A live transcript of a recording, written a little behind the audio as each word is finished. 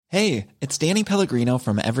Hey, it's Danny Pellegrino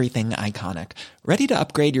from Everything Iconic. Ready to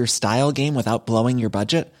upgrade your style game without blowing your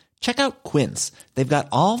budget? Check out Quince. They've got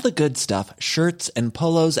all the good stuff, shirts and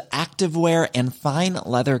polos, activewear, and fine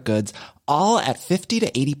leather goods, all at 50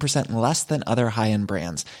 to 80% less than other high-end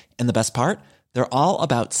brands. And the best part? They're all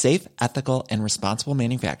about safe, ethical, and responsible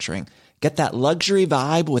manufacturing. Get that luxury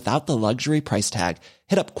vibe without the luxury price tag.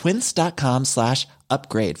 Hit up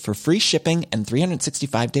quince.com/upgrade for free shipping and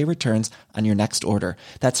 365-day returns on your next order.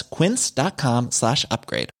 That's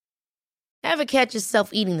quince.com/upgrade. Ever catch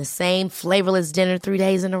yourself eating the same flavorless dinner 3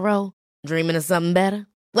 days in a row? Dreaming of something better?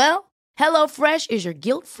 Well, HelloFresh is your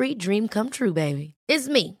guilt-free dream come true, baby. It's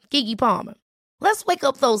me, Keke Palmer. Let's wake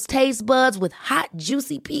up those taste buds with hot,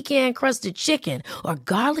 juicy pecan-crusted chicken or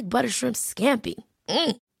garlic butter shrimp scampi.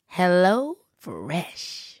 Hello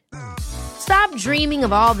Fresh. Stop dreaming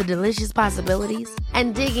of all the delicious possibilities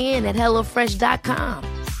and dig in at HelloFresh.com.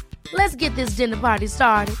 Let's get this dinner party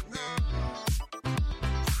started.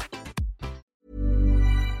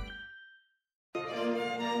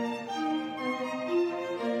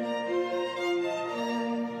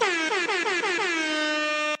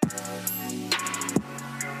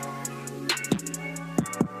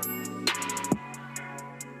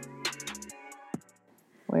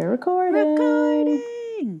 We're recording.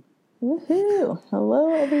 Woohoo.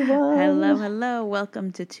 Hello, everyone. Hello.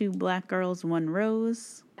 Welcome to Two Black Girls, One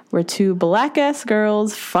Rose. Where two black-ass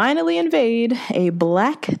girls finally invade a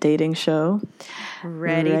black dating show.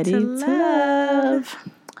 Ready to love.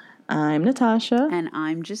 I'm Natasha. And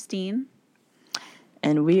I'm Justine.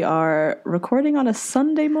 And we are recording on a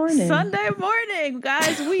Sunday morning.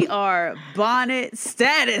 Guys, we are bonnet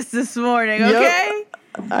status this morning, okay? Yep.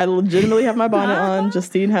 I legitimately have my bonnet on.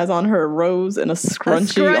 Justine has on her rose and a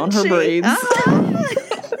scrunchie on her braids.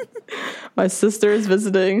 My sister is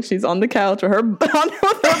visiting. She's on the couch with her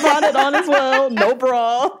bonnet on as well. No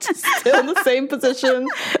bra. Just still in the same position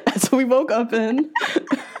as we woke up in.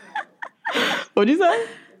 What'd you say?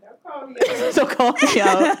 Don't call me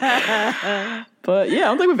out. But yeah, I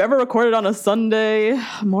don't think we've ever recorded on a Sunday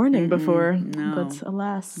morning before. No. But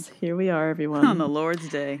alas, here we are, everyone. On the Lord's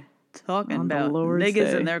Day. Talking On the about Lord's niggas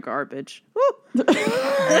Day. and their garbage.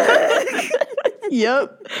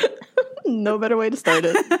 Yep. No better way to start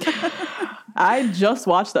it. I just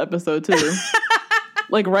watched the episode too.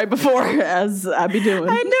 Like right before, as I be doing.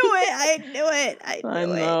 I knew it. I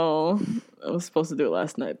know. I was supposed to do it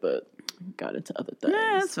last night, but got into other things.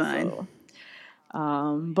 Yeah, that's fine. So,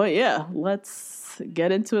 but yeah, let's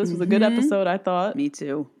get into it. This was a good episode, I thought. Me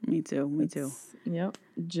too. Yep.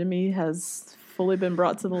 Jimmy has fully been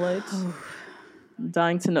brought to the light.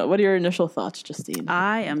 Dying to know. What are your initial thoughts, Justine?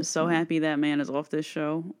 I am so happy that man is off this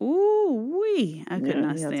show. Ooh wee! I could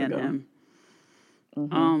not stand him.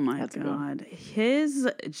 Mm-hmm. Oh my God. His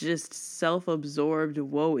just self-absorbed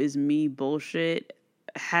woe is me bullshit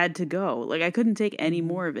had to go. Like, I couldn't take any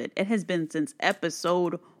more of it. It has been since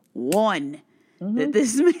episode 1 that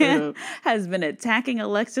this man has been attacking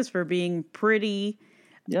Alexis for being pretty,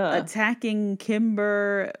 attacking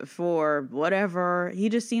Kimber for whatever. He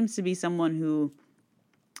just seems to be someone who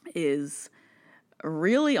is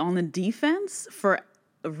really on the defense for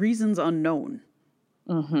reasons unknown.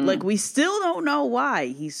 Like, we still don't know why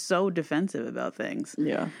he's so defensive about things.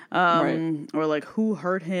 Yeah. Or like who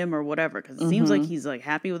hurt him or whatever. Because it seems like he's like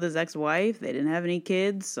happy with his ex-wife. They didn't have any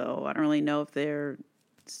kids, so I don't really know if they're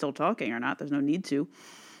still talking or not. There's no need to.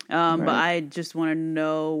 But I just want to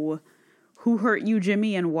know who hurt you,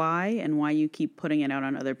 Jimmy, and why you keep putting it out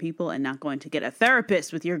on other people and not going to get a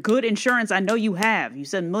therapist with your good insurance. I know you have. You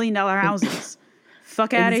said $1 million houses.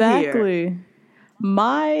 Fuck out of here. Exactly.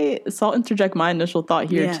 So I'll interject my initial thought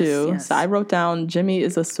here too. Yes. So I wrote down, Jimmy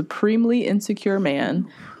is a supremely insecure man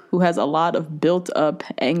who has a lot of built up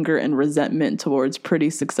anger and resentment towards pretty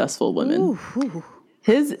successful women.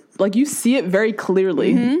 His, like, you see it very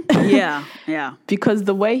clearly. Yeah. Because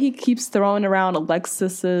the way he keeps throwing around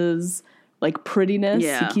Alexis's like prettiness,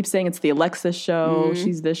 he keeps saying it's the Alexis show,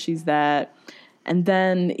 she's this, she's that. And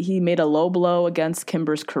then he made a low blow against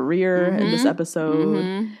Kimber's career in this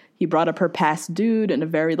episode. He brought up her past dude in a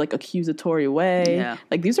very, like, accusatory way. Yeah.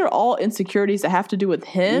 Like, these are all insecurities that have to do with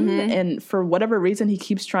him. And for whatever reason, he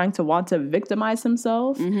keeps trying to want to victimize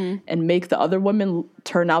himself and make the other women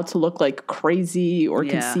turn out to look like crazy or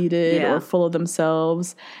conceited or full of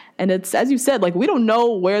themselves. And it's, as you said, like, we don't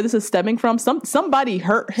know where this is stemming from. Somebody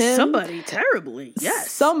hurt him. Somebody terribly.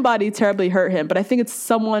 Yes. Somebody terribly hurt him. But I think it's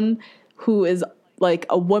someone who is like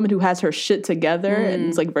a woman who has her shit together and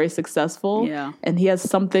is like very successful. Yeah. And he has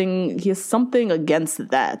something against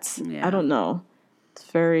that. Yeah. I don't know. It's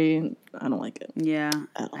very, I don't like it. Yeah.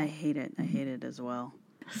 I hate it. I hate it as well.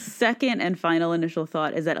 second and final initial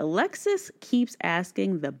thought is that Alexis keeps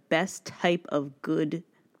asking the best type of good,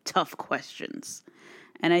 tough questions.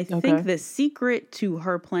 And I think the secret to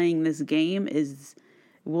her playing this game is,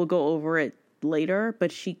 we'll go over it later,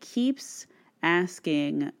 but she keeps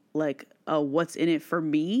asking like a what's in it for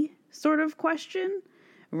me sort of question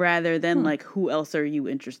rather than like who else are you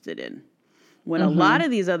interested in? When a lot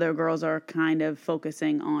of these other girls are kind of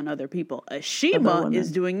focusing on other people. Ashima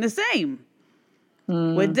is doing the same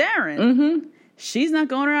with Darren. She's not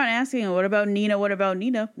going around asking, what about Nina? What about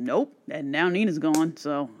Nina? Nope. And now Nina's gone.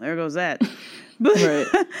 So there goes that.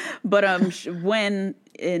 But when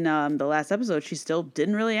in the last episode, she still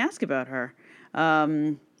didn't really ask about her.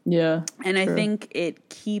 Yeah. And I think it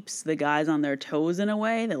keeps the guys on their toes in a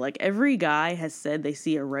way that like every guy has said they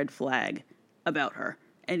see a red flag about her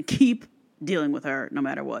and keep dealing with her no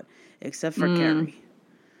matter what, except for Carrie.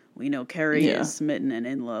 We know Carrie is smitten and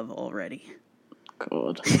in love already.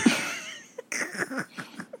 God.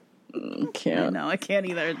 Can't. No, I can't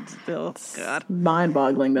either. Still, God,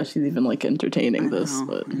 mind-boggling that she's even like entertaining this.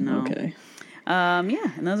 But okay.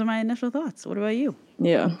 And those are my initial thoughts. What about you?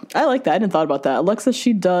 Yeah, I like that. I didn't thought about that. Alexa,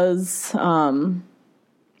 she does.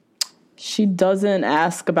 She doesn't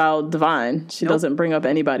ask about Divine. She doesn't bring up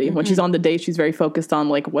anybody. When she's on the date, she's very focused on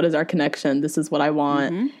like, what is our connection? This is what I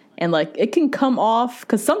want. And like, it can come off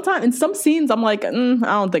because sometimes in some scenes, I'm like, I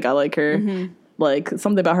don't think I like her. Like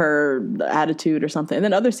something about her attitude or something. And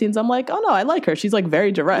then other scenes, I'm like, oh no, I like her. She's like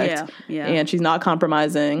very direct. And she's not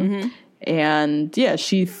compromising. And yeah,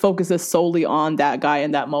 she focuses solely on that guy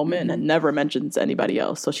in that moment and never mentions anybody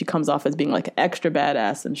else. So she comes off as being like extra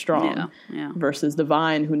badass and strong versus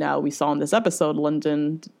Divine, who now we saw in this episode,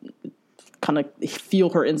 London kind of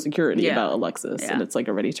feel her insecurity about Alexis and it's like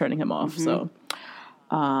already turning him off. So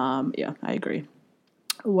I agree.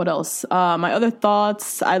 What else? My other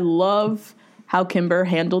thoughts, I love how Kimber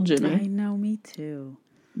handled Jimmy. I know, me too.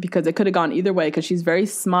 Because it could have gone either way because she's very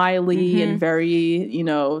smiley and very,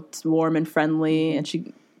 warm and friendly. And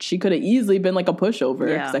she could have easily been like a pushover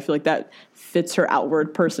because I feel like that fits her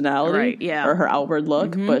outward personality or her outward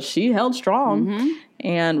look. But she held strong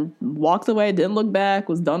and walked away, didn't look back,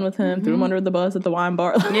 was done with him, threw him under the bus at the wine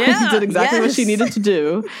bar. She did exactly what she needed to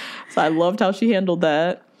do. So I loved how she handled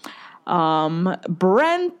that.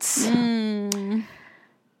 Brent...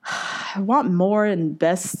 I want more and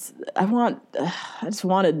best. I just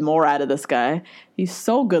wanted more out of this guy. He's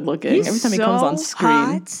so good looking. Every time he comes on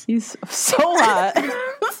screen, he's so hot.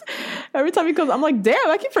 Every time he comes, I'm like, damn,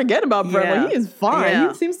 I keep forgetting about Brent. Like, he is fine.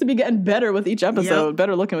 He seems to be getting better with each episode,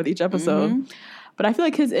 better looking with each episode. But I feel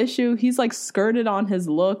like his issue, he's like skirted on his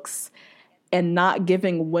looks and not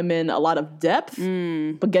giving women a lot of depth,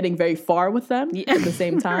 but getting very far with them at the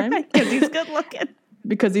same time. Because he's good looking.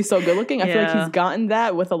 Because he's so good looking. I feel like he's gotten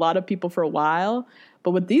that with a lot of people for a while. But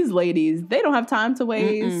with these ladies, they don't have time to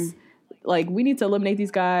waste. Like, we need to eliminate these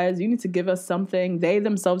guys. You need to give us something. They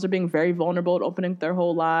themselves are being very vulnerable at opening their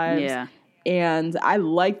whole lives. Yeah. And I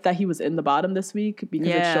like that he was in the bottom this week because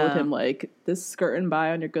it showed him, like, this skirting by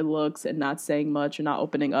on your good looks and not saying much or not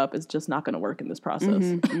opening up is just not going to work in this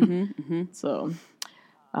process. So,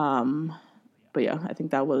 but yeah, I think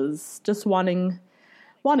that was just wanting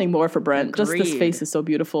more for Brent. Agreed. Just this face is so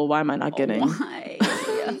beautiful. Why am I not getting why?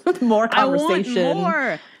 more conversation? I want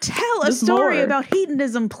more. Tell a story about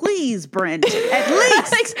hedonism, please, Brent. At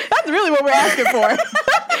least. That's really what we're asking for.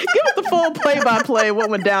 Give us the full play-by-play what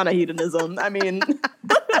went down at hedonism. I mean,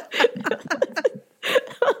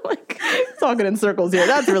 like, talking in circles here.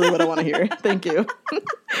 That's really what I want to hear. Thank you.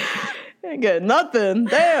 Ain't getting nothing.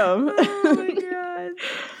 Damn. Oh, my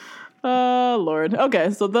God. Lord. Okay,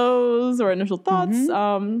 so those are initial thoughts.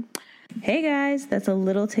 Hey guys, that's a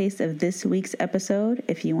little taste of this week's episode.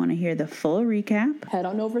 If you want to hear the full recap, head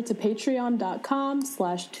on over to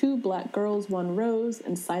patreon.com/2blackgirls1rose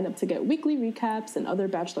and sign up to get weekly recaps and other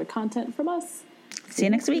Bachelor content from us. See you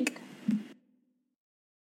next week.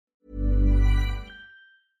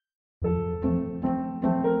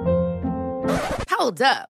 Hold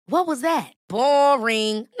up. What was that?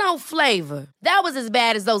 Boring. No flavor. That was as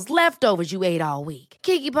bad as those leftovers you ate all week.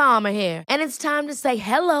 Keke Palmer here. And it's time to say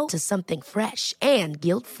hello to something fresh and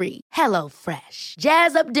guilt-free. Hello Fresh.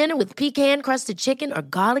 Jazz up dinner with pecan-crusted chicken or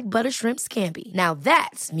garlic butter shrimp scampi. Now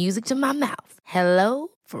that's music to my mouth. Hello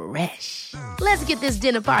Fresh. Let's get this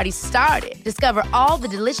dinner party started. Discover all the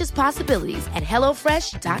delicious possibilities at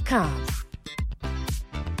HelloFresh.com.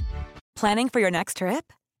 Planning for your next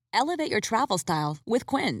trip? Elevate your travel style with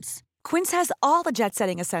Quince. Quince has all the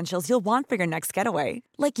jet-setting essentials you'll want for your next getaway,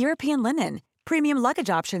 like European linen, premium luggage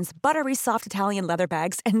options, buttery soft Italian leather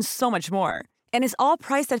bags, and so much more. And is all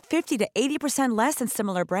priced at 50 to 80% less than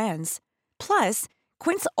similar brands. Plus,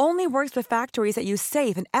 Quince only works with factories that use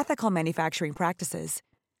safe and ethical manufacturing practices.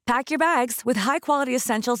 Pack your bags with high-quality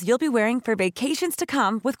essentials you'll be wearing for vacations to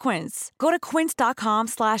come with Quince. Go to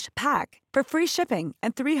quince.com/pack for free shipping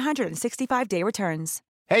and 365-day returns.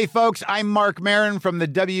 Hey, folks, I'm Mark Maron from the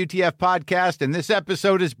WTF Podcast, and this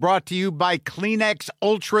episode is brought to you by Kleenex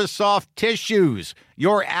Ultra Soft Tissues,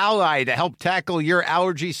 your ally to help tackle your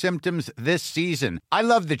allergy symptoms this season. I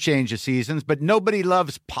love the change of seasons, but nobody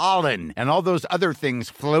loves pollen and all those other things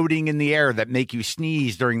floating in the air that make you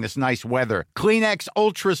sneeze during this nice weather. Kleenex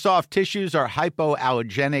Ultra Soft Tissues are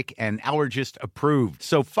hypoallergenic and allergist approved,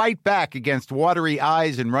 so fight back against watery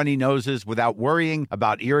eyes and runny noses without worrying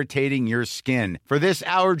about irritating your skin. For this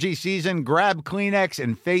allergy season, grab Kleenex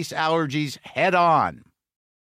and face allergies head on.